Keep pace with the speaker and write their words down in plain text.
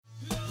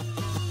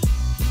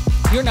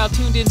You're now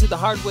tuned into the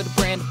Hardwood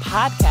Brand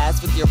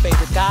podcast with your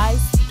favorite guys,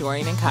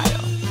 Dorian and Kyle.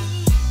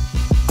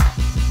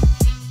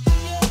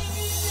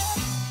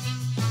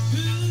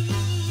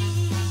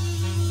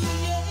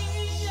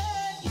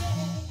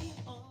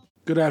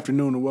 Good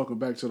afternoon and welcome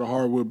back to the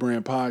Hardwood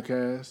Brand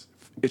podcast.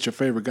 It's your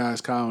favorite guys,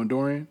 Kyle and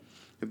Dorian.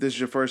 If this is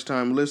your first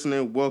time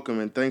listening, welcome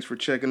and thanks for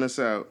checking us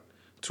out.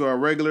 To our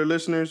regular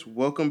listeners,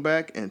 welcome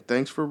back and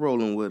thanks for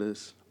rolling with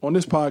us. On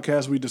this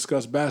podcast, we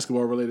discuss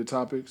basketball-related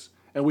topics,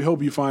 and we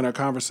hope you find our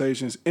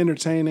conversations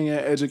entertaining and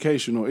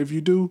educational. If you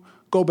do,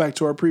 go back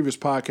to our previous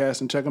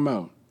podcast and check them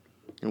out.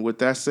 And with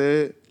that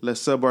said,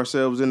 let's sub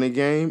ourselves in the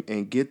game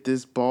and get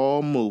this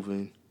ball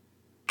moving.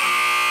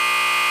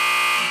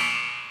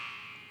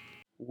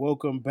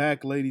 Welcome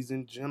back, ladies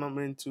and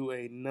gentlemen, to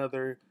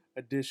another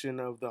edition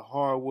of the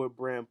Hardwood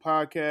Brand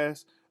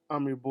podcast.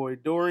 I'm your boy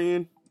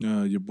Dorian.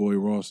 Your boy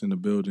Ross in the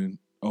building.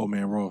 Oh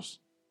man, Ross.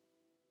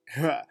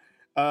 We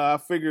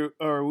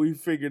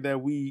figured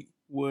that we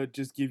would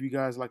just give you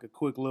guys like a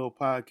quick little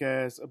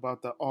podcast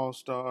about the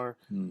All-Star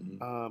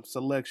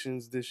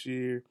selections this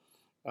year.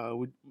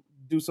 We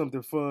do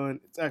something fun.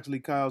 It's actually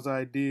Kyle's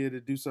idea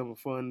to do something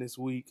fun this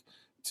week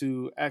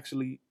to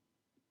actually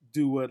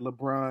do what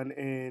LeBron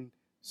and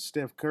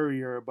Steph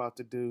Curry are about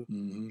to do.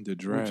 The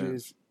draft. Which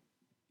is,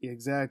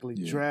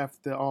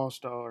 draft the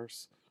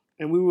All-Stars.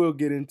 And we will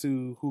get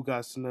into who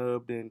got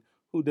snubbed and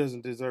who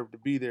doesn't deserve to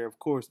be there, of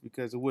course,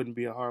 because it wouldn't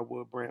be a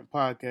Hardwood Brand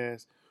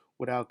podcast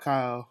without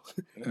Kyle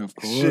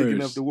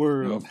shaking up the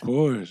world. Of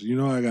course.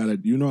 I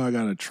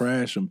gotta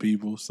trash some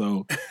people.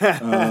 So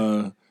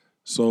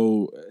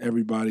so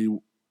everybody,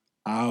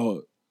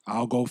 I'll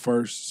go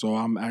first. So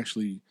I'm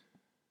actually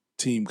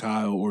Team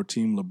Kyle or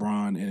Team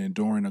LeBron, and then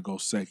Dorian will go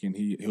second.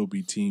 He'll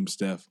be Team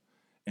Steph,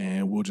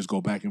 and we'll just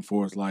go back and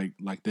forth like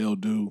they'll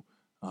do.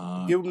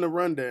 Give them the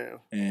rundown.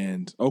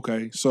 And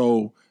okay,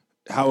 so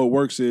how it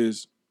works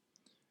is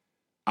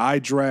I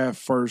draft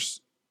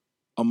first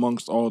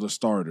amongst all the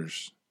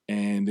starters,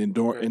 and then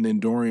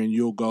Dorian,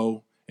 you'll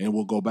go, and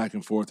we'll go back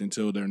and forth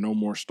until there are no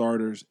more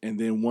starters. And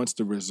then once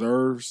that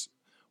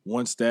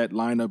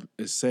lineup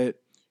is set,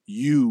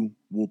 you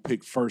will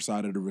pick first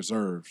out of the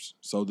reserves.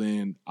 So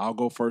then I'll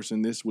go first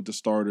in this with the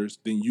starters.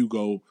 Then you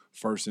go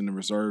first in the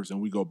reserves, and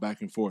we go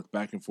back and forth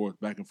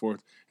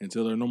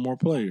until there are no more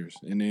players.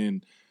 And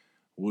then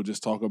we'll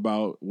just talk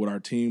about what our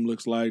team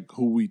looks like,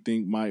 who we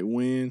think might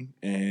win,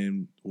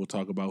 and we'll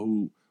talk about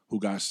who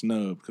got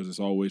snubbed, because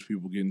it's always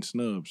people getting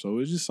snubbed. So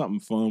it's just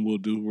something fun we'll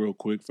do real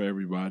quick for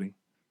everybody.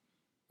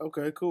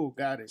 Okay, cool.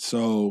 Got it.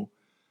 So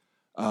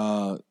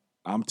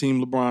I'm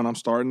Team LeBron. I'm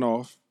starting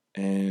off.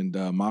 And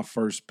my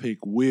first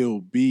pick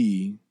will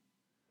be,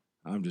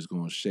 I'm just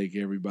going to shake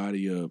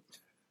everybody up.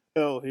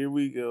 Oh, here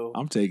we go.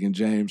 I'm taking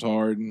James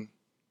Harden.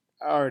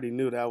 I already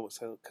knew that was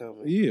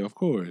coming. Yeah, of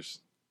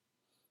course.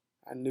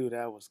 I knew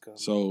that was coming.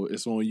 So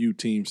it's on you,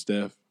 Team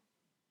Steph.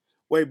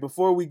 Wait,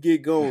 before we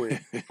get going,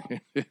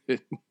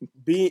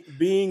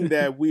 being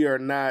that we are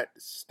not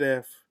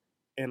Steph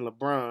and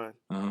LeBron,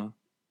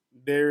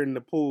 they're in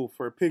the pool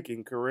for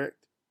picking, correct?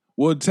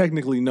 Well,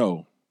 technically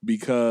no,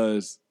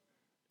 because...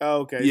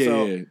 Oh, okay.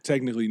 Yeah,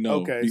 technically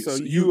no. Okay, so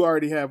you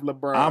already have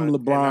LeBron. I'm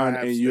LeBron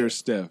and you're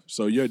Steph.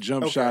 So your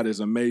jump shot is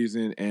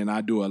amazing, and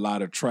I do a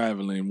lot of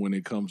traveling when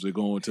it comes to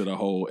going to the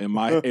hole, and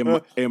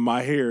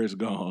my hair is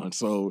gone.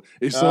 So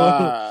it's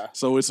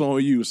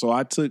on you. So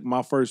I took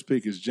my first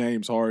pick is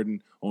James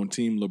Harden on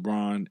Team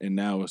LeBron, and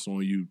now it's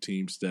on you,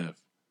 Team Steph.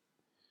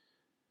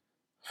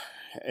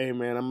 Hey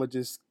man, I'm gonna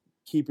just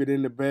keep it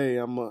in the bay.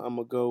 I'm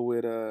gonna go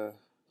with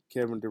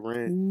Kevin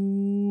Durant.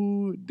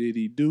 Ooh, did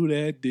he do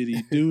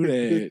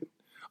that?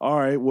 All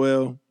right,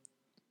 well,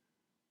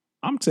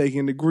 I'm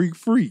taking the Greek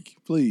Freak,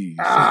 please.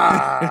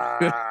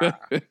 I'm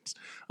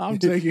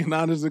taking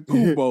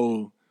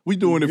Antetokounmpo. We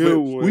doing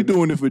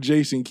it for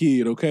Jason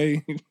Kidd,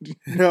 okay?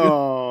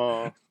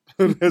 Oh,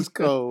 that's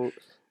cold.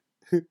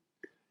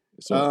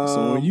 So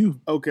on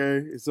you. Okay,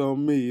 it's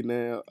on me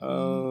now.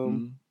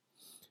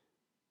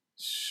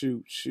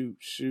 Shoot.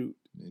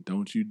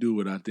 Don't you do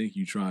what I think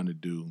you're trying to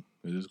do.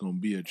 It's going to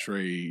be a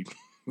trade.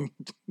 You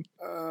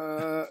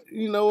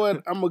know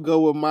what? I'm going to go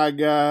with my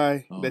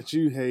guy that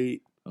you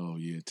hate. Oh,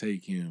 yeah.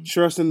 Take him.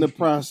 Trust in the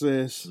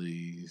process.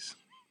 Please.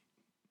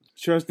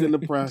 Trust in the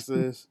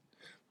process.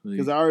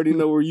 Because I already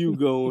know where you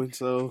going,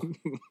 so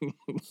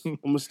I'm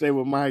going to stay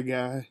with my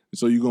guy.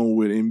 So you going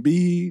with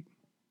Embiid?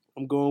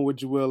 I'm going with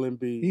Joel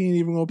Embiid. He ain't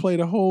even going to play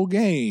the whole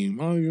game.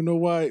 I don't even know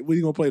why. What,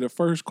 he going to play the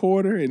first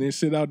quarter and then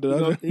sit out the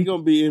other? He going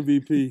to be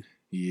MVP.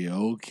 Yeah,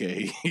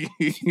 okay.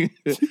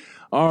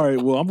 All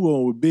right, well, I'm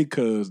going with Big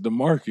Cuz,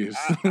 DeMarcus.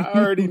 I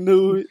already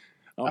knew it.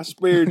 I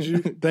spared you.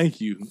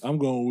 Thank you. I'm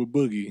going with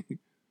Boogie.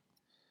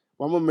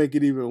 Well, I'm going to make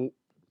it even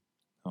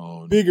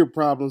bigger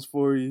problems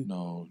for you.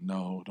 No,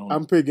 don't.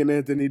 I'm picking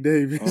Anthony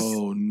Davis.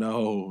 Oh,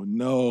 no.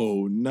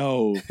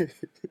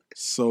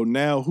 So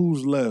now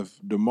who's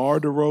left?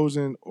 DeMar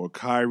DeRozan or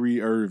Kyrie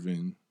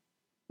Irving?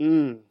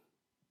 Let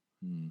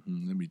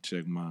me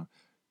check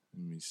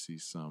let me see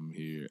something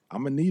here.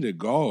 I'm going to need a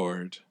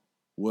guard.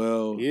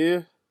 Well.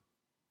 Yeah.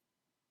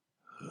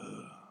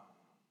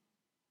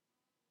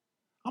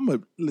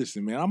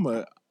 listen,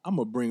 man. I'm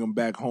a bring him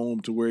back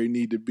home to where he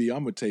need to be.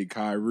 I'm gonna take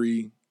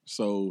Kyrie.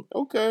 So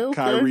Okay.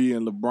 Kyrie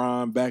and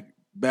LeBron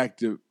back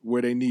to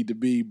where they need to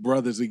be,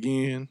 brothers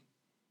again.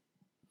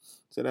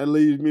 So that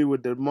leaves me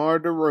with DeMar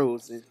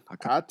DeRozan.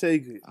 I'll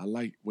take it.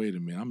 Wait a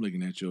minute. I'm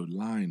looking at your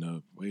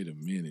lineup. Wait a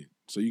minute.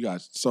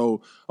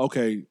 So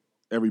okay,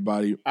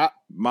 everybody. You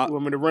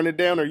want me to run it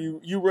down, or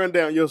you run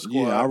down your squad?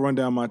 Yeah, I'll run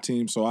down my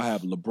team. So I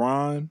have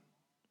LeBron.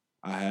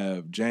 I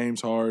have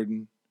James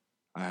Harden.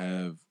 I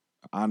have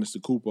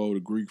Antetokounmpo, the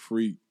Greek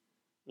Freak,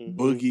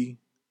 Boogie,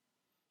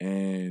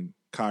 and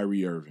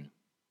Kyrie Irving.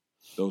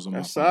 Those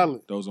are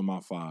solid. Those are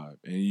my 5.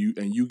 And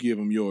you give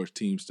them yours,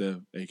 Team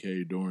Steph,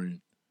 aka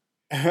Dorian.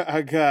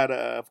 I got,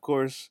 of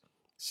course,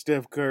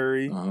 Steph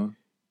Curry,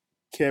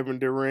 Kevin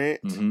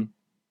Durant,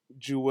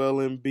 Joel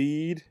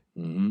Embiid,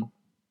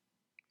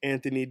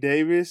 Anthony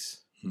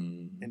Davis,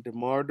 and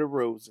DeMar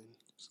DeRozan.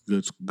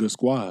 Good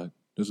squad.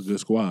 That's a good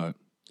squad.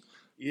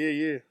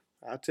 Yeah.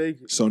 I'll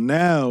take it. So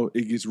now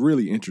it gets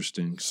really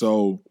interesting.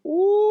 So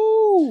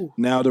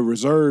now the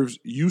reserves,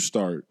 you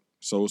start.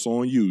 So it's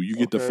on you. You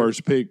get the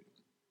first pick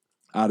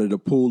out of the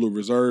pool of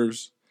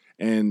reserves.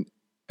 And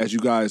as you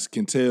guys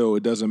can tell,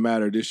 it doesn't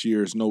matter. This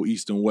year it's no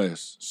East and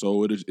West.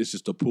 So it's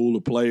just a pool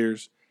of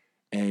players,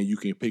 and you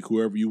can pick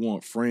whoever you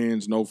want,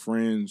 friends, no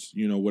friends,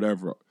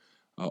 whatever,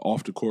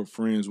 off the court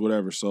friends,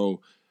 whatever.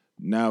 So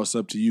now it's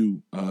up to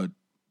you,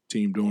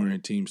 Team Dorian,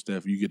 Team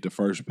Steph. You get the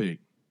first pick.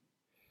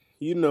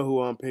 You know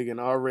who I'm picking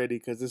already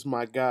because it's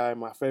my guy,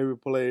 my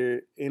favorite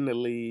player in the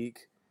league.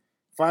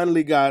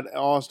 Finally got an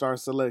all-star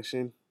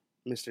selection,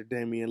 Mr.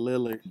 Damian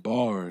Lillard.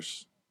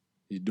 Bars.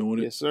 He's doing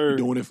it. Yes, sir. He's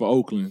doing it for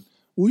Oakland.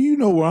 Well, you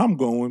know where I'm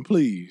going,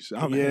 please.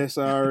 Yes,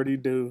 I already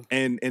do.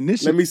 And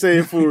this. Let me say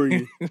it for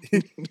you.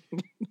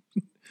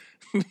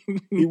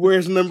 He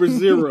wears number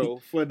 0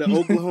 for the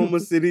Oklahoma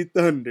City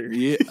Thunder.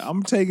 Yeah,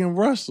 I'm taking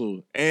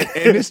Russell, and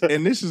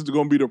this is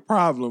going to be the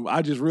problem.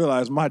 I just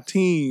realized my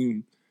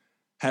team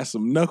has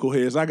some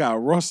knuckleheads. I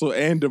got Russell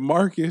and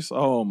DeMarcus.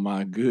 Oh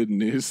my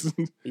goodness.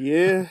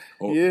 Yeah.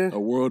 A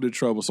world of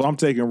trouble. So I'm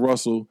taking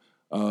Russell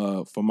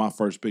for my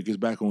first pick. It's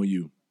back on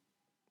you.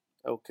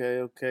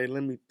 Okay.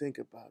 Let me think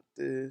about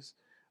this.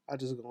 I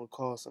just gonna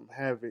cause some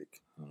havoc.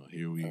 Oh,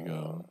 here we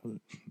go.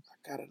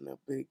 I got enough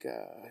big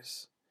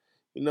guys.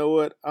 You know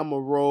what? I'm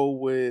gonna roll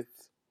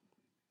with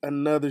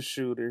another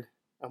shooter.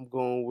 I'm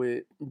going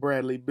with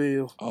Bradley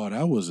Beal. Oh,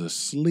 that was a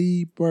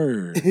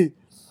sleeper.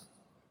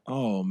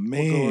 Oh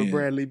man, I'm going with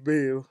Bradley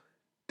Beal.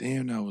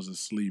 Damn, that was a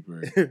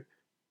sleeper.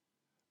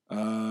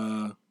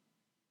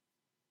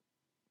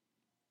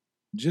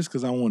 Just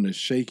because I want to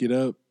shake it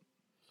up,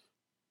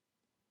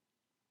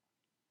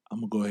 I'm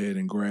going to go ahead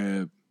and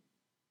grab.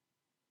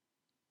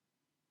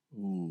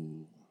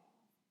 Ooh.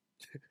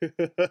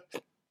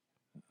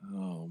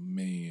 Oh,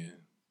 man.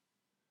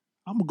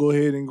 I'm going to go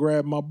ahead and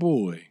grab my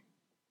boy.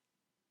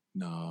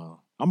 No.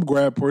 I'm going to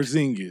grab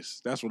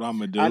Porzingis. That's what I'm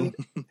going to do.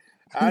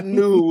 I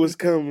knew it was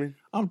coming.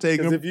 I'm taking.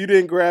 Because if you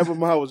didn't grab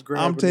him, I was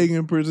grabbing him. I'm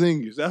taking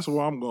Porzingis. That's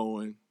where I'm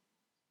going.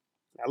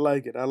 I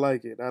like it.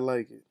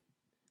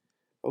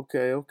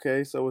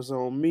 Okay. So it's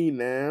on me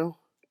now.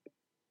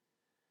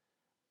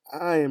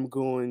 I am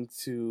going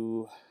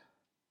to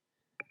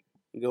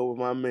go with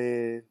my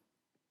man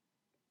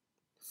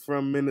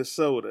from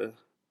Minnesota,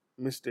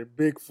 Mr.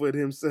 Bigfoot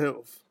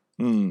himself.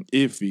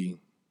 Iffy.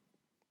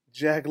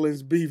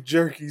 Jacqueline's Beef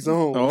Jerky's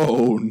on.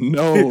 Oh,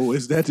 no.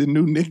 Is that the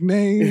new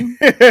nickname?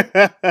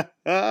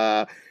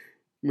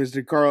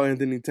 Mr.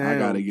 Karl-Anthony Towns. I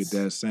got to get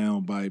that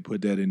sound bite,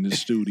 put that in the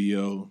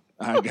studio.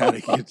 I got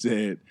to get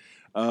that.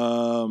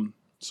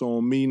 So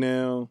on me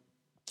now,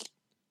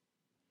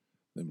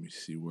 let me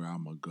see where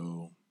I'm going to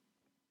go.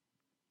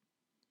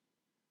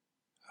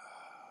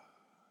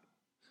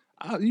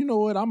 You know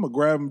what? I'm going to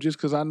grab him just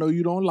because I know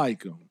you don't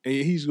like him. And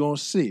he's going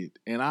to sit.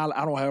 And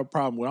I don't have a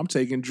problem with it. I'm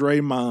taking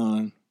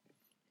Draymond.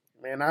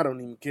 Man, I don't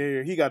even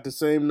care. He got the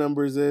same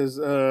numbers as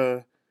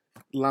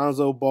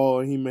Lonzo Ball,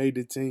 and he made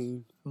the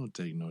team. Don't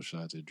take no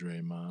shots at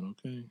Draymond,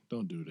 okay?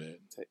 Don't do that.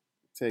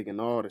 Taking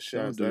all the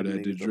shots. Don't do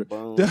that to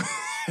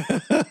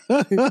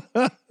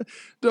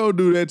Don't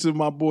do that to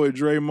my boy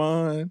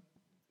Draymond.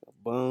 A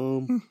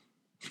bum.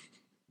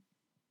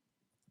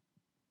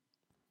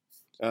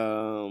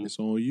 It's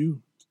on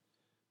you.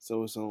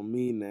 So it's on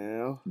me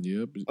now.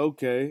 Yep.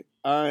 Okay.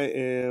 I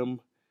am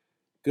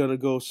going to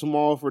go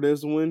small for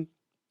this one.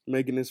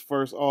 Making his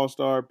first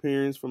All-Star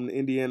appearance from the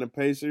Indiana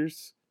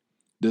Pacers.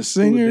 The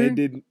singer? They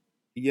didn't.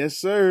 Yes,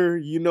 sir.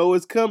 You know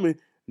it's coming.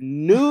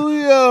 New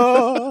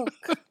York.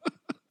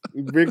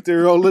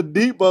 Victor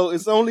Oladipo.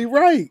 It's only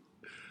right.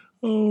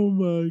 Oh,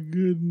 my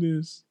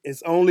goodness.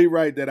 It's only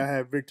right that I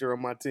have Victor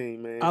on my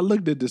team, man. I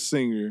looked at the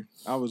singer.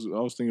 I was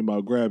thinking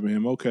about grabbing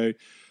him. Okay.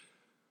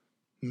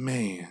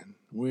 Man,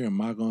 where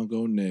am I going to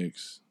go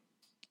next?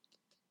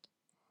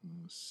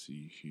 Let's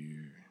see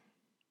here.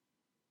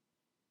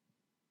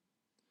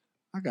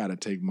 I got to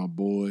take my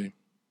boy,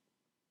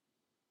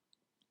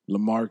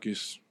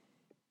 LaMarcus.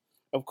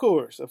 Of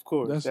course.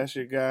 That's That's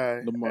your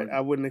guy. LaMarcus.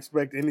 I wouldn't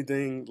expect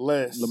anything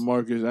less.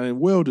 LaMarcus, and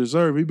well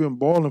deserved. He been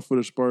balling for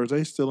the Spurs.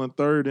 They still in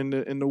third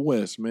in the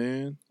West,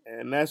 man.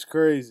 And that's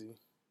crazy.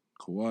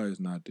 Kawhi is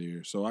not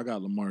there, so I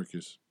got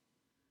LaMarcus.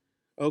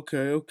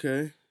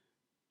 Okay.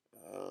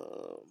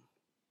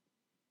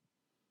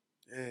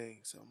 Dang,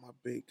 so my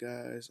big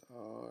guys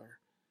are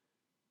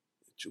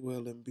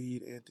Joel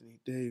Embiid, Anthony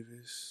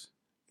Davis,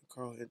 and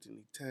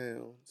Karl-Anthony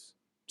Towns.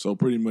 So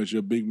pretty much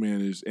your big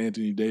man is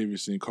Anthony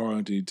Davis and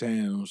Karl-Anthony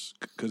Towns,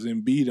 because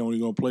Embiid only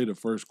gonna play the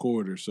first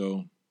quarter.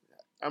 So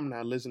I'm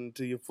not listening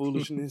to your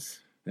foolishness.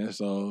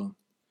 that's all.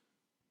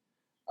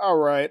 All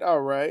right.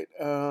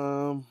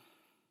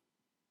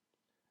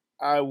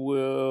 I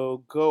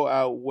will go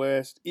out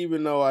west,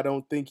 even though I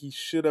don't think he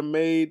should have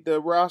made the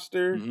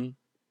roster. Mm-hmm.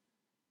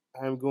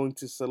 I'm going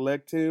to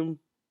select him,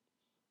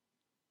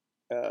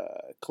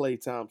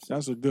 Klay Thompson.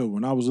 That's a good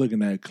one. I was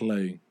looking at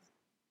Clay.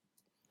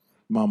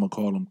 Mama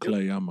call him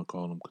Clay. I'm going to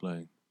call him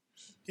Clay.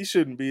 He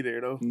shouldn't be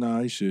there, though.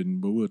 Nah, he shouldn't,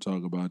 but we'll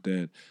talk about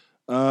that.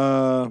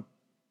 I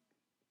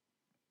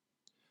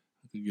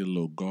could get a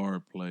little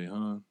guard play,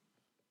 huh?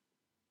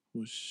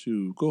 Well,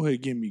 shoot. Go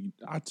ahead, give me.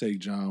 I'll take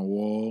John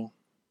Wall.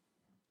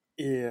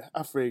 Yeah,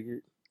 I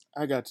figured.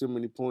 I got too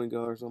many point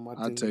guards on my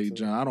team. I'll take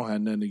John. I don't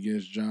have nothing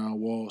against John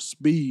Wall.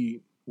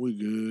 Speed, we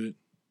good.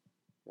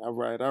 All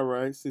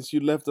right. Since you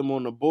left him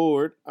on the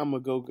board, I'm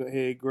going to go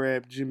ahead and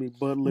grab Jimmy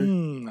Butler.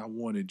 I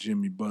wanted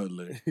Jimmy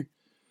Butler.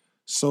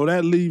 So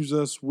that leaves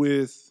us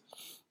with,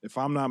 if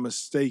I'm not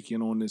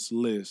mistaken on this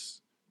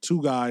list,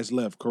 2 guys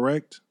left,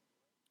 correct?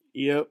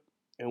 Yep.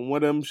 And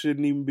one of them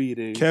shouldn't even be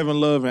there. Kevin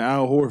Love and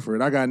Al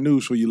Horford. I got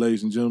news for you,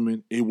 ladies and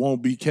gentlemen. It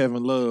won't be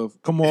Kevin Love.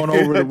 Come on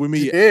over with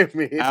me.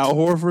 Al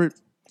Horford,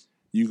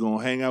 you going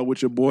to hang out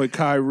with your boy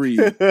Kyrie.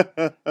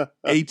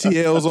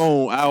 ATL's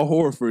own Al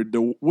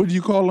Horford. What do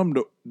you call him?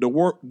 The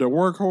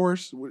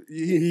workhorse?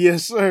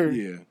 Yes, sir.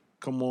 Yeah.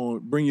 Come on.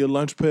 Bring your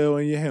lunch pail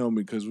and your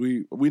helmet, because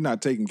we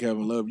not taking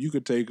Kevin Love. You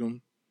could take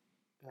him.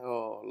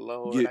 Oh,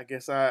 Lord. I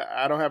guess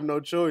I don't have no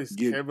choice.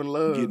 Kevin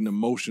Love. Getting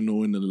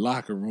emotional in the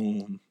locker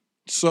room.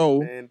 So,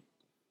 man.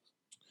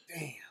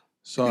 Damn.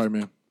 Sorry,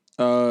 man.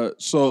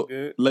 So,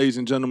 ladies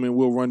and gentlemen,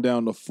 we'll run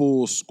down the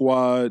full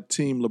squad.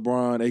 Team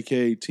LeBron,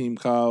 a.k.a. Team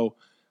Kyle,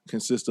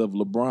 consists of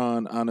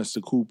LeBron,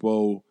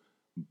 Antetokounmpo,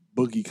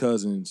 Boogie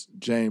Cousins,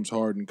 James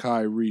Harden,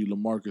 Kyrie,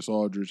 LaMarcus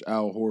Aldridge,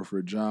 Al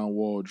Horford, John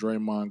Wall,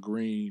 Draymond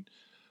Green,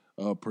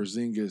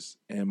 Porzingis,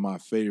 and my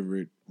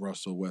favorite,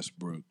 Russell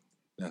Westbrook.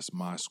 That's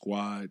my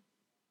squad.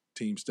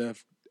 Team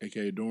Steph,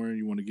 a.k.a. Dorian,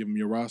 you want to give him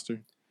your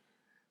roster?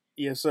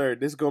 Yes, sir.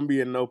 This is going to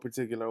be in no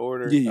particular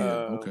order. Yeah.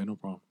 Okay, no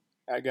problem.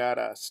 I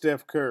got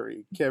Steph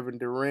Curry, Kevin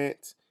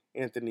Durant,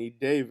 Anthony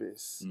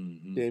Davis,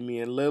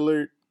 Damian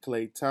Lillard,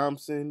 Klay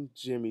Thompson,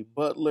 Jimmy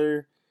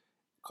Butler,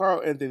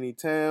 Karl-Anthony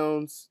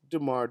Towns,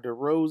 DeMar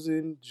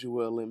DeRozan,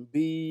 Joel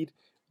Embiid,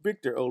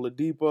 Victor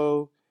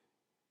Oladipo,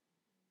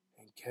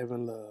 and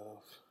Kevin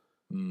Love.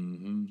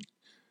 You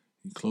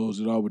close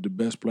it off with the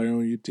best player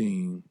on your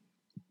team.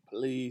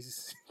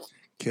 Please.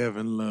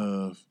 Kevin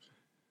Love.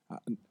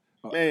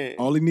 Man.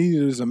 All he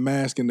needed is a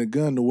mask and a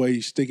gun, the way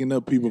he's sticking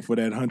up people for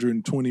that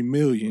 $120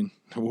 million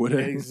or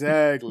whatever.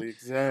 Exactly.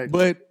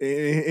 But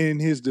in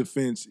his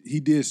defense, he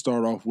did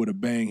start off with a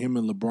bang. Him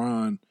and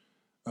LeBron,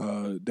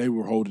 they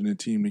were holding the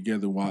team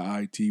together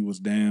while IT was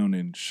down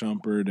and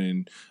Shumpert,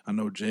 and I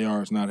know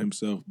JR is not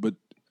himself, but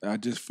I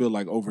just feel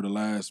like over the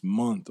last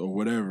month or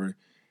whatever,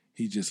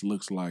 he just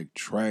looks like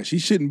trash. He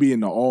shouldn't be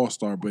in the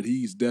All-Star, but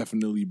he's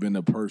definitely been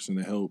a person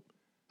to help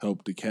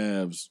the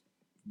Cavs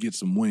get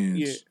some wins.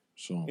 Yeah.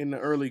 So in the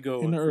early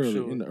going. In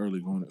the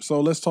early going. So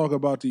let's talk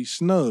about these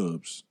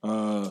snubs.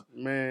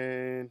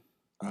 Man.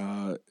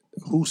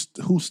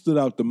 Who stood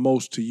out the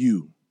most to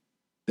you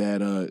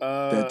that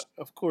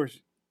of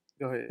course.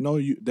 Go ahead. No,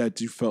 that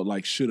you felt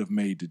like should have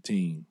made the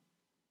team.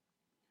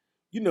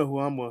 You know who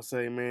I'm gonna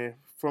say, man.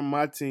 From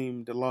my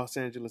team, the Los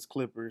Angeles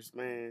Clippers,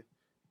 man,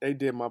 they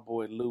did my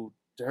boy Lou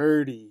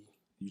dirty.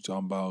 You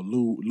talking about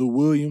Lou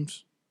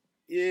Williams?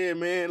 Yeah,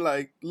 man.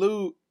 Like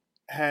Lou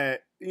had,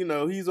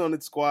 he's on the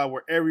squad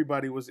where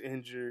everybody was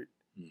injured.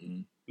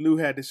 Lou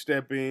had to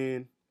step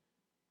in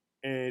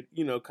and,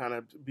 kind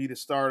of be the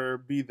starter,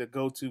 be the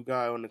go-to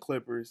guy on the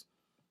Clippers.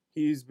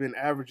 He's been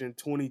averaging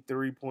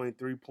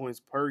 23.3 points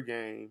per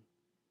game.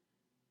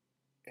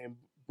 And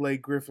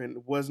Blake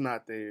Griffin was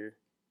not there.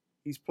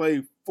 He's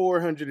played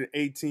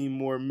 418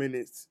 more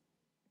minutes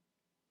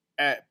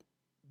at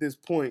this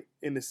point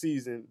in the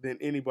season than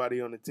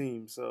anybody on the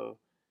team. So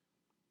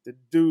the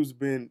dude's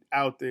been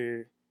out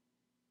there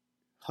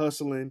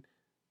hustling,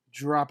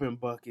 dropping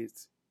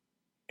buckets,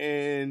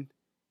 and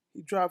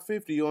he dropped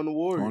 50 on the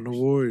Warriors.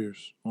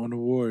 On the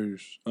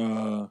Warriors.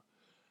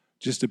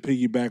 Just to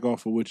piggyback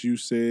off of what you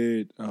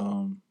said,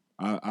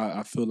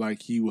 I feel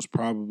like he was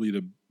probably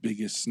the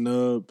biggest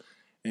snub,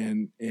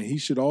 and he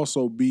should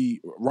also be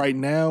right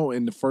now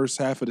in the first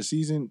half of the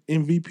season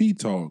MVP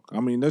talk. I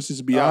mean, let's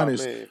just be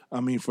honest. Man.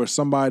 I mean, for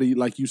somebody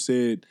like you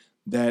said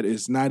that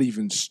is not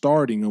even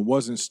starting or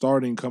wasn't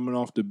starting, coming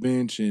off the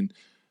bench and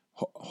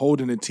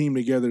holding a team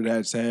together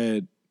that's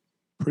had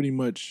pretty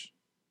much,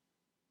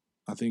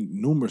 I think,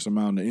 numerous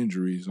amount of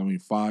injuries. I mean,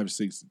 5,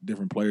 6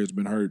 different players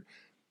been hurt.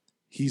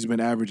 He's been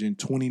averaging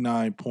for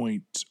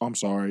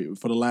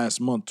the last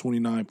month,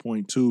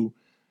 29.2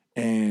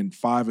 and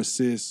 5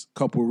 assists,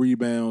 couple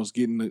rebounds,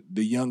 getting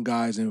the young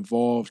guys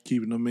involved,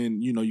 keeping them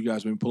in. You know, you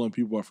guys been pulling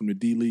people up from the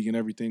D League and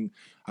everything.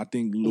 I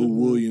think Lou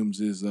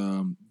Williams is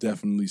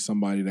definitely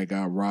somebody that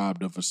got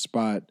robbed of a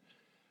spot.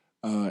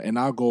 And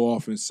I'll go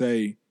off and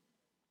say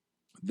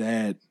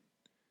that,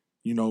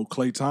 you know,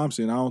 Klay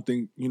Thompson, I don't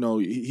think, you know,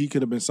 he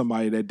could have been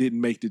somebody that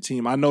didn't make the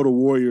team. I know the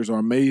Warriors are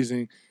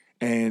amazing,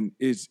 and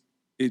it's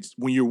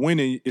when you're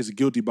winning, it's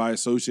guilty by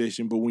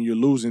association, but when you're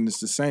losing, it's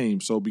the same.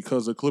 So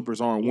because the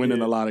Clippers aren't winning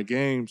a lot of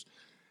games,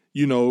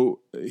 you know,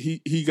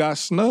 he got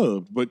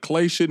snubbed. But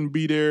Klay shouldn't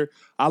be there.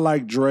 I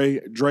like Dre.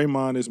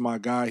 Draymond is my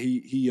guy.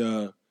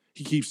 He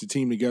keeps the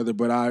team together,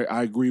 but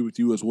I agree with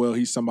you as well.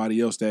 He's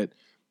somebody else that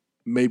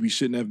maybe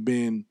shouldn't have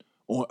been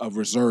on a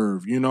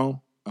reserve, you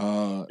know?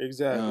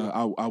 Exactly.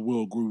 I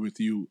will agree with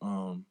you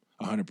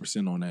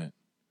 100% on that.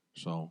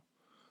 So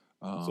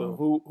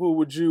who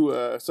would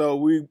you? So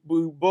we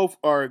both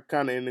are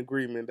kind of in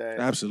agreement that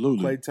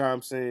absolutely Klay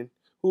Thompson.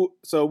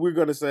 So we're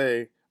gonna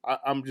say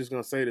I'm just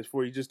gonna say this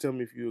for you. Just tell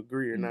me if you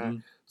agree or not.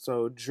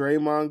 So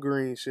Draymond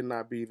Green should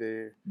not be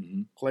there.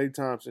 Klay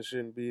Thompson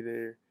shouldn't be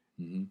there.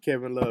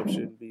 Kevin Love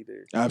shouldn't be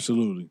there.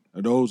 Absolutely.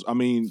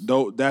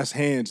 That's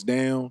hands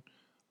down.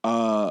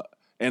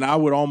 And I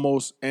would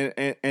almost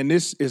and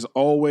this is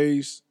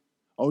always.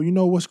 Oh, you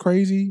know what's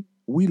crazy?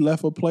 We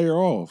left a player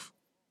off,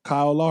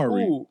 Kyle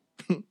Lowry. Ooh.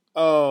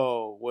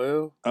 Oh,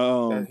 well,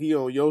 he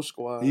on your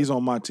squad. He's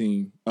on my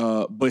team.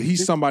 But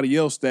he's somebody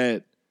else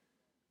that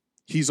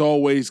he's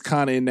always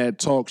kind of in that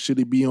talk. Should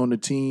he be on the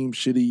team?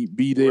 Should he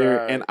be there?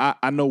 Right. And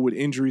I know with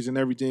injuries and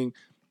everything,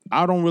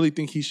 I don't really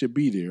think he should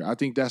be there. I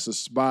think that's a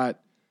spot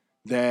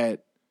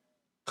that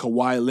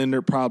Kawhi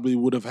Leonard probably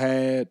would have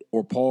had,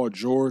 or Paul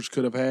George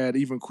could have had.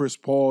 Even Chris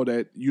Paul,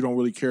 that you don't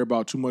really care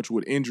about too much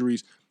with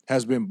injuries,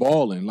 has been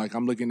balling. Like,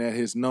 I'm looking at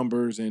his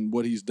numbers and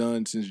what he's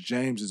done since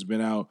James has been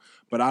out,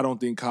 but I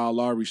don't think Kyle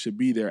Lowry should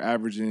be there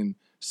averaging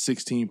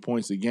 16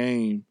 points a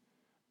game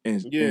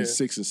and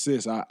 6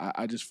 assists.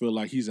 I just feel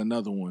like he's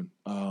another one.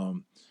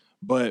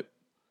 But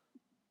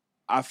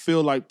I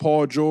feel like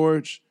Paul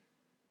George,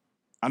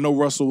 I know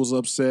Russell was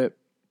upset.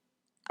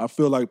 I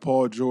feel like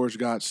Paul George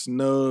got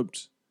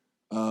snubbed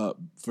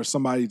for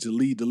somebody to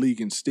lead the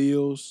league in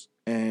steals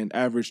and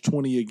average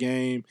 20 a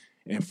game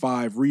and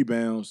 5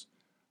 rebounds.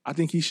 I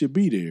think he should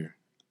be there.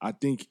 I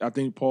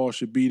think Paul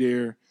should be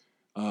there.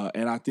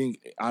 And I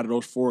think out of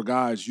those 4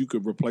 guys, you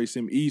could replace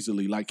him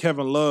easily. Like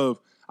Kevin Love,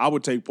 I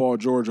would take Paul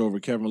George over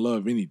Kevin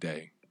Love any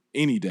day.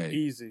 Any day.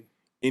 Easy.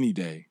 Any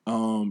day.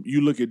 You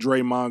look at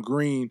Draymond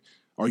Green,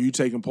 are you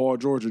taking Paul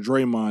George or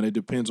Draymond? It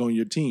depends on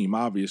your team,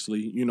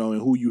 obviously, you know,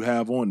 and who you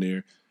have on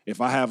there.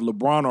 If I have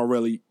LeBron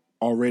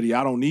already,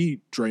 I don't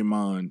need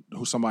Draymond,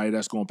 who's somebody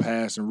that's going to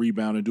pass and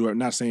rebound and do it. I'm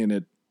not saying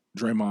that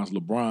Draymond's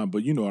LeBron,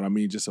 but you know what I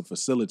mean, just a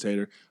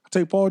facilitator. I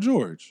take Paul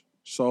George.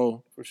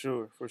 So for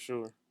sure.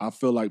 I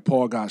feel like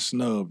Paul got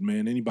snubbed,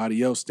 man.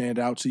 Anybody else stand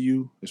out to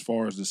you as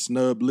far as the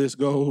snub list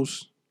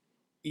goes?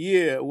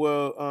 Yeah,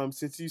 well,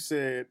 since you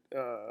said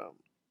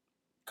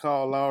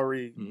Kyle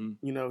Lowry,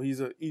 you know, he's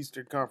an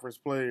Eastern Conference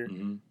player.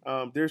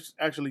 There's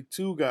actually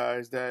 2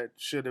 guys that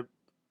should have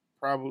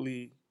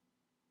probably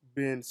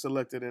been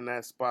selected in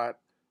that spot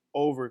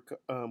over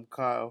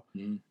Kyle.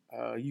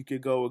 You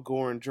could go with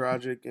Goran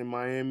Dragic in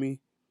Miami.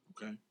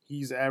 Okay.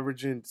 He's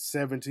averaging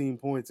 17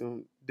 points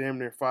and damn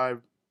near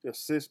 5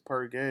 assists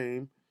per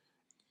game.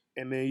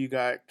 And then you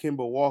got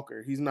Kemba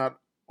Walker. He's not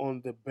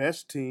on the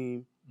best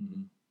team.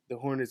 The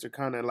Hornets are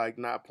kind of like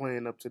not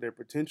playing up to their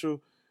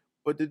potential.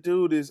 But the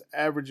dude is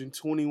averaging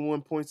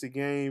 21 points a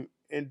game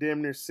and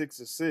damn near 6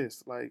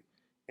 assists. Like,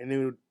 and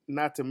then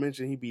not to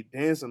mention he be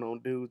dancing on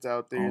dudes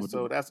out there.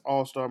 So that's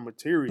all-star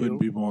material. Putting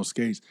people on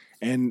skates.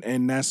 And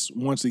that's,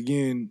 once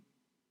again,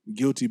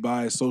 guilty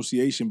by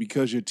association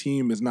because your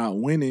team is not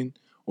winning,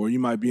 or you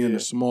might be in a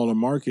smaller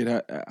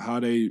market, how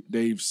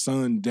they've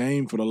sunned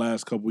Dame for the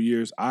last couple of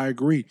years. I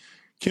agree.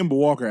 Kemba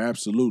Walker,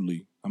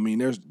 absolutely. I mean,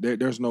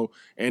 there's no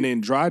 – and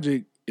then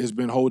Dragic has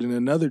been holding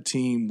another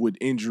team with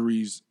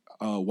injuries.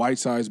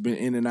 Whiteside's been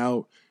in and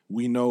out.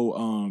 We know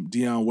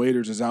Deion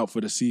Waiters is out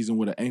for the season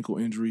with an ankle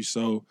injury.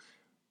 So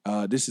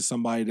this is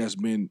somebody that's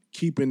been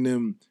keeping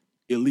them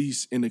at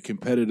least in a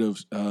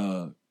competitive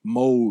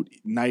mode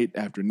night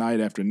after night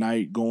after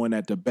night, going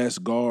at the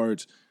best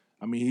guards.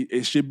 I mean,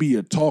 it should be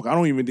a talk. I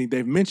don't even think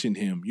they've mentioned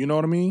him. You know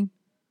what I mean?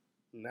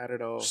 Not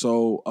at all.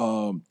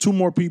 So 2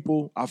 more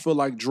people. I feel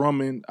like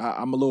Drummond,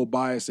 I'm a little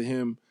biased to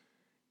him.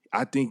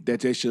 I think that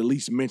they should at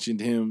least mention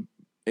him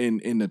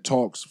in the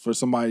talks for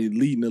somebody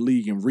leading the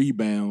league in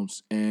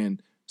rebounds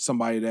and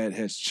somebody that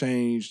has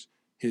changed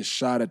his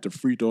shot at the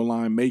free throw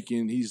line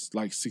making. He's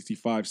like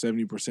 65,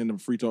 70%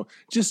 of free throw.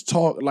 Just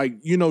talk, like,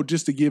 you know,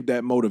 just to give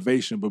that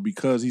motivation. But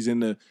because he's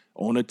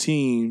on a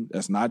team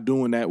that's not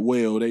doing that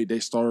well, they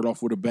started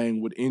off with a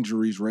bang with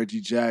injuries.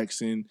 Reggie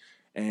Jackson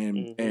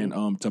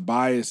and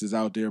Tobias is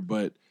out there,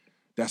 but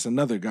that's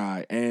another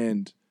guy.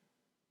 And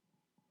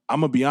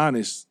I'm gonna be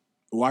honest.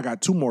 Well, I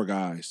got two more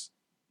guys,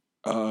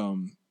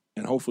 and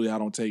hopefully I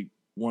don't take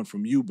one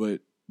from you.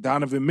 But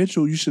Donovan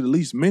Mitchell, you should at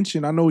least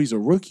mention. I know he's a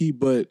rookie,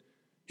 but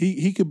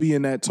he could be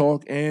in that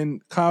talk.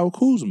 And Kyle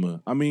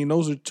Kuzma. I mean,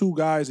 those are two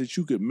guys that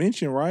you could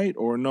mention, right?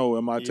 Or no?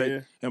 Am I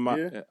taking?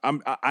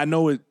 I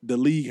know the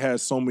league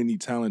has so many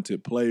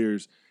talented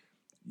players.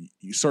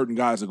 Certain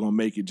guys are gonna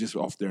make it just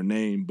off their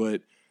name,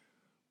 but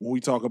when we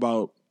talk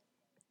about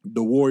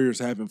the Warriors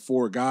having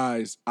four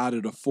guys out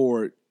of the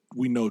four,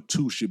 we know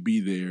two should be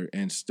there,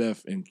 and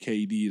Steph and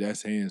KD,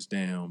 that's hands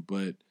down.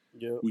 But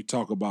we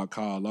talk about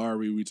Kyle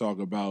Lowry, we talk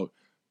about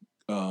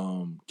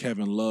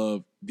Kevin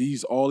Love.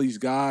 All these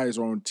guys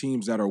are on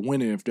teams that are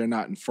winning if they're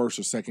not in first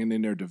or second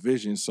in their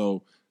division.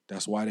 So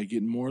that's why they're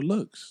getting more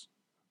looks.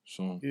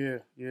 So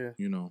you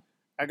know,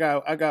 I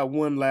got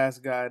one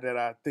last guy that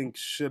I think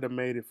should have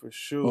made it for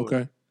sure.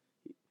 Okay,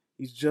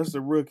 he's just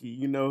a rookie.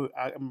 You know,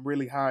 I'm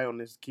really high on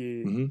this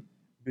kid,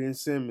 Ben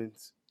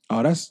Simmons.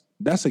 Oh,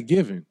 that's a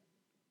given.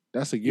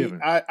 That's a given.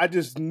 I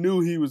just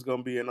knew he was going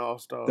to be an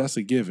all-star. That's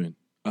a given.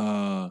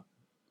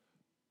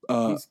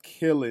 He's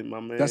killing, my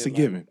man. That's a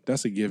given.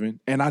 That's a given.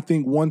 And I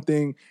think one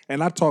thing,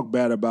 and I talk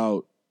bad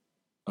about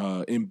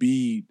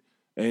Embiid,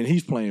 and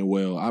he's playing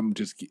well. I'm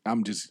just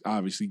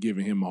obviously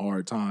giving him a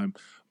hard time.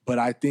 But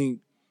I think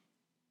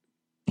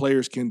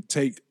players can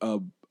take a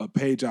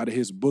page out of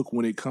his book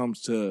when it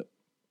comes to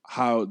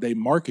how they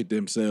market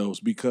themselves,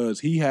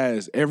 because he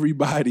has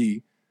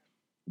everybody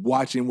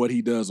watching what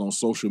he does on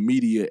social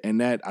media,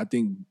 and that, I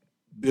think,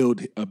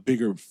 build a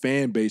bigger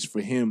fan base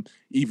for him,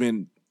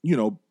 even,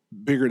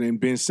 bigger than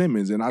Ben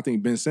Simmons. And I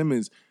think Ben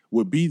Simmons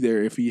would be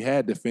there if he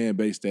had the fan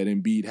base that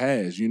Embiid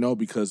has,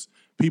 because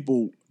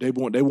people, they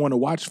want to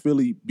watch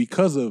Philly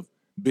because of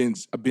Ben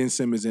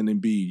Simmons and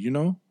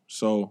Embiid,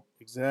 So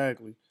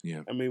exactly.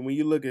 Yeah. I mean, when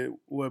you look at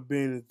what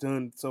Ben has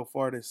done so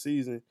far this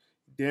season,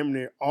 damn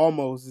near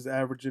almost is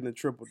averaging a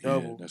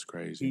triple-double. Yeah, that's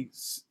crazy.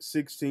 He's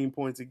 16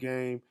 points a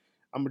game.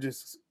 I'm going to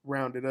just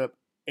round it up.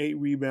 8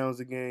 rebounds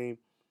a game,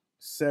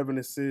 7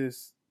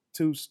 assists,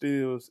 2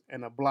 steals,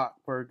 and a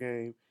block per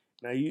game.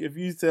 Now, if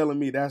you're telling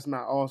me that's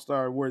not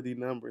all-star worthy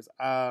numbers,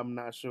 I'm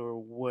not sure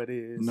what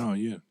is. No,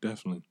 yeah,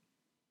 definitely.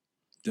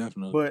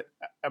 But,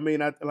 I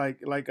mean,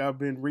 like I've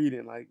been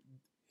reading,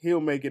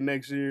 he'll make it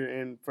next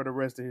year and for the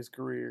rest of his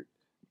career.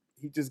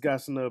 He just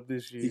got snubbed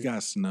this year. He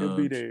got snubbed. He'll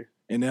be there.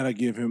 And that'll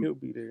give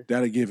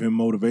him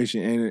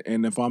motivation.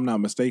 And if I'm not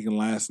mistaken,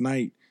 last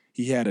night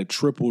he had a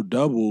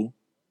triple-double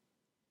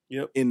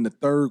in the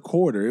third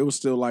quarter. It was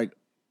still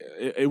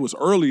it was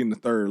early in the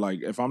third,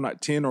 if I'm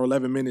not 10 or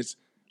 11 minutes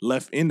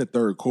left in the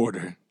third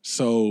quarter.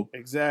 So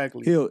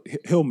exactly,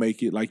 he'll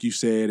make it, like you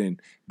said, and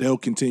they'll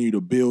continue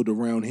to build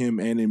around him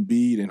and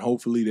Embiid, and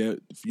hopefully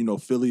that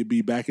Philly will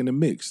be back in the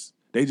mix.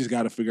 They just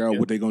got to figure out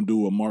what they're gonna do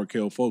with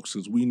Markelle Fultz,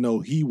 because we know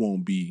he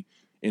won't be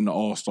in the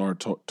All-Star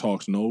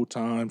talks no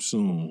time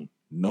soon.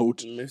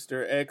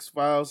 Mr.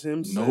 X-Files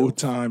himself. No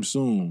time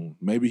soon.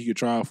 Maybe he could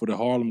try out for the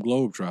Harlem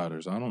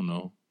Globetrotters. I don't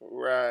know.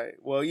 Right.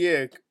 Well,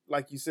 yeah,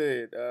 like you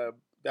said,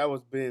 that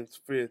was Ben's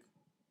 5th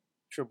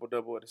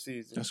triple-double of the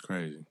season. That's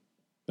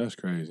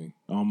crazy.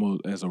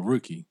 Almost as a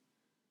rookie.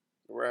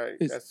 Right.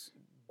 That's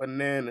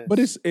bananas. But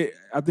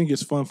I think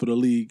it's fun for the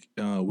league.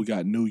 We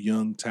got new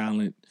young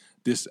talent.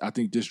 I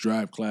think this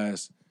draft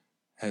class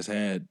has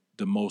had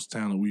the most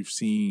talent we've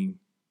seen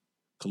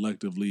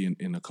collectively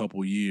in a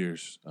couple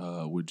years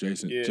with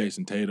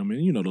Jason Tatum,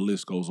 and the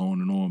list goes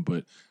on and on.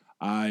 But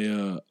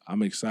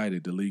I'm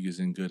excited. The league is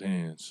in good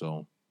hands.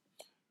 So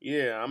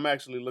yeah, I'm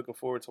actually looking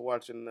forward to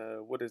watching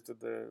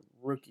the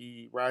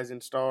rookie Rising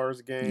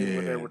Stars game,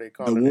 whatever they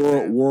call it.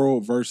 The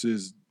world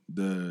versus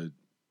the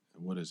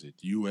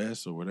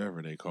US or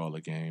whatever they call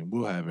the game.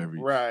 We'll have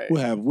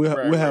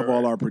we'll have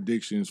all our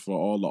predictions for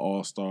all the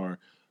All-Star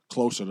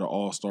closer to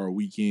All-Star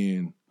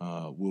weekend.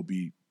 We'll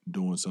be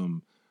doing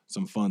some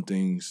fun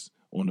things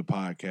on the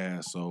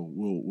podcast, so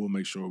we'll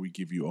make sure we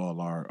give you all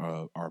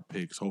our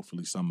picks.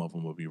 Hopefully, some of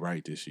them will be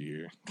right this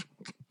year.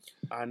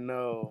 I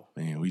know,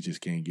 man. We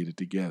just can't get it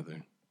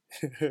together.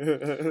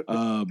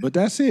 But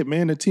that's it,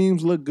 man. The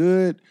teams look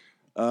good.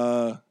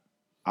 I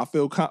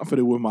feel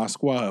confident with my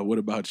squad. What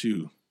about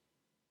you?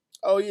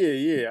 Oh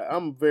yeah.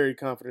 I'm very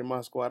confident in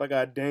my squad. I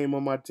got Dame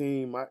on my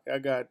team. I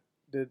got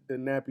the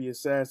nappy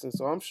assassin,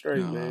 so I'm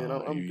straight, man.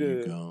 I'm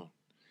good.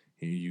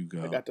 Here you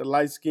go. I got the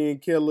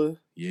light-skinned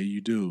killer. Yeah, you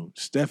do.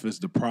 Steph is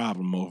the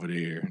problem over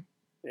there.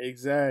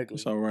 Exactly.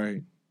 It's all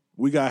right.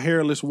 We got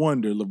Hairless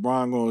Wonder.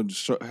 LeBron going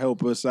to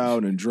help us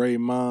out, and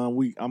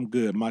Draymond. I'm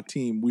good. My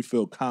team, we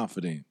feel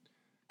confident.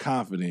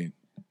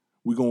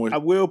 We going. I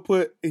will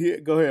put here.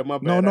 Go ahead. My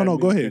bad. No.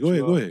 Go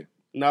ahead.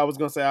 No, I was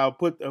gonna say I'll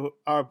put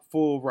our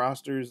full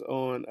rosters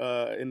on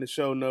in the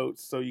show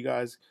notes, so you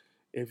guys,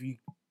 if you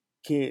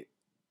can't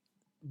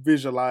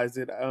visualize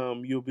it,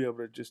 you'll be able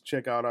to just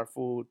check out our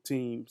full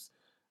teams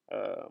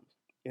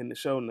in the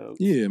show notes.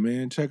 Yeah,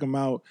 man, check them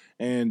out,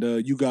 and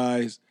you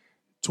guys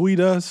tweet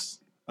us,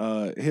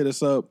 hit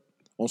us up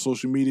on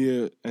social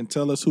media, and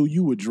tell us who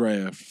you would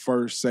draft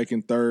first,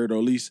 second, third, or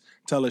at least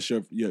tell us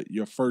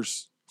your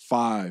first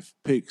 5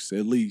 picks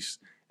at least,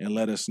 and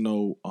let us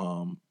know,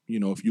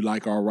 if you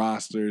like our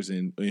rosters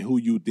and who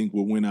you think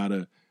will win out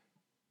of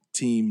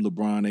Team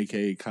LeBron,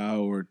 a.k.a.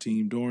 Kyle, or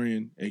Team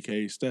Dorian,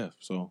 a.k.a. Steph.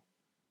 So,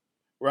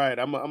 right,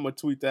 I'm going to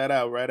tweet that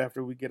out right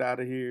after we get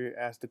out of here,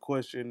 ask the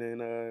question,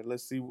 and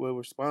let's see what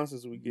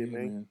responses we get,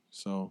 man.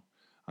 So,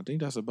 I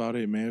think that's about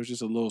it, man. It was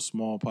just a little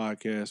small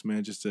podcast,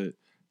 man, just to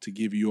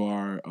give you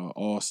our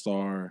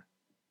all-star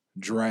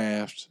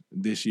draft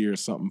this year,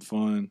 something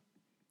fun.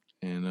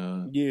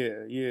 And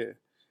yeah.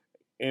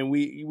 And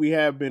we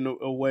have been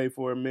away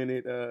for a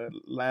minute.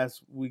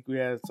 Last week we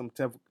had some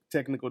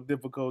technical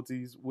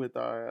difficulties with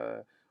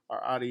our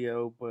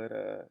audio,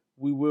 but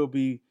we will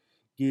be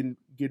getting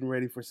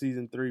ready for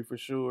season 3 for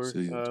sure.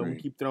 Season 3. We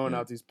keep throwing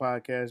out these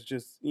podcasts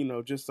just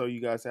so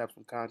you guys have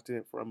some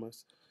content from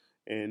us,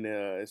 and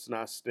it's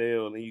not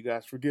stale and you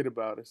guys forget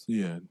about us.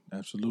 Yeah,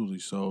 absolutely.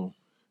 So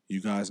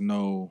you guys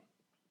know,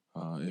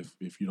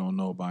 if you don't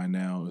know by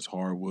now, it's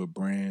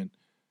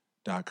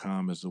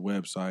hardwoodbrand.com is the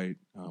website.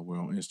 We're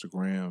on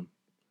Instagram,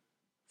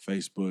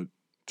 Facebook,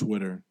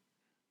 Twitter.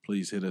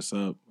 Please hit us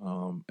up.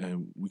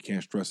 And we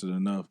can't stress it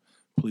enough.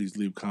 Please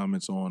leave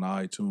comments on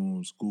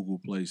iTunes,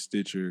 Google Play,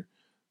 Stitcher,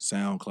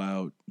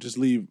 SoundCloud. Just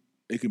leave.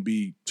 It can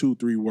be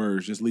 2-3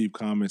 words. Just leave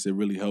comments. It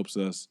really helps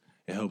us.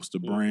 It helps the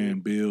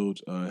brand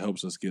build. It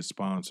helps us get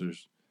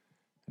sponsors.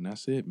 And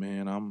that's it,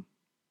 man. I'm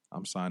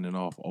signing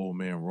off, Old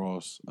Man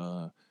Ross.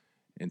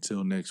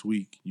 Until next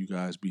week, you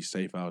guys be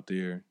safe out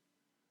there.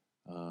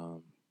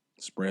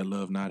 Spread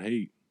love, not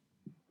hate.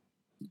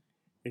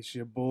 It's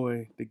your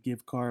boy, the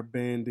gift card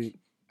bandit.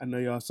 I know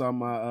y'all saw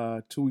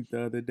my tweet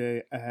the other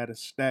day. I had a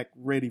stack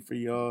ready for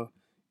y'all.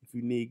 If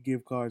you need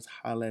gift cards,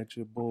 holla at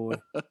your boy.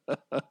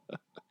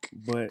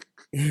 But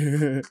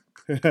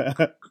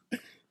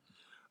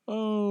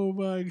oh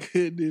my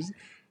goodness,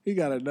 he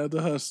got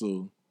another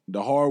hustle.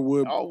 The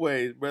hardwood,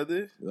 always,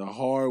 brother. The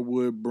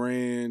hardwood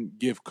brand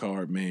gift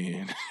card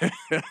man.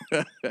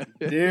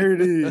 There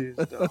it is,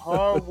 the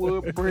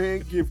hardwood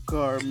brand gift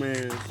card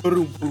man.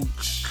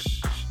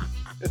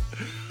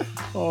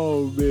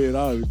 Oh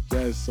man,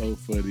 that's so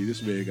funny.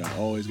 This man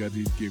always got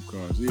these gift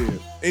cards. Yeah.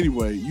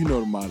 Anyway, you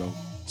know the motto: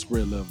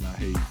 spread love, not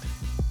hate.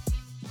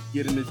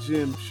 Get in the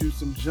gym, shoot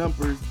some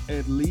jumpers,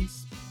 at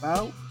least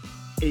about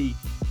 8.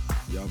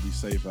 Y'all be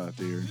safe out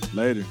there.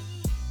 Later.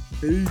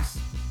 Peace.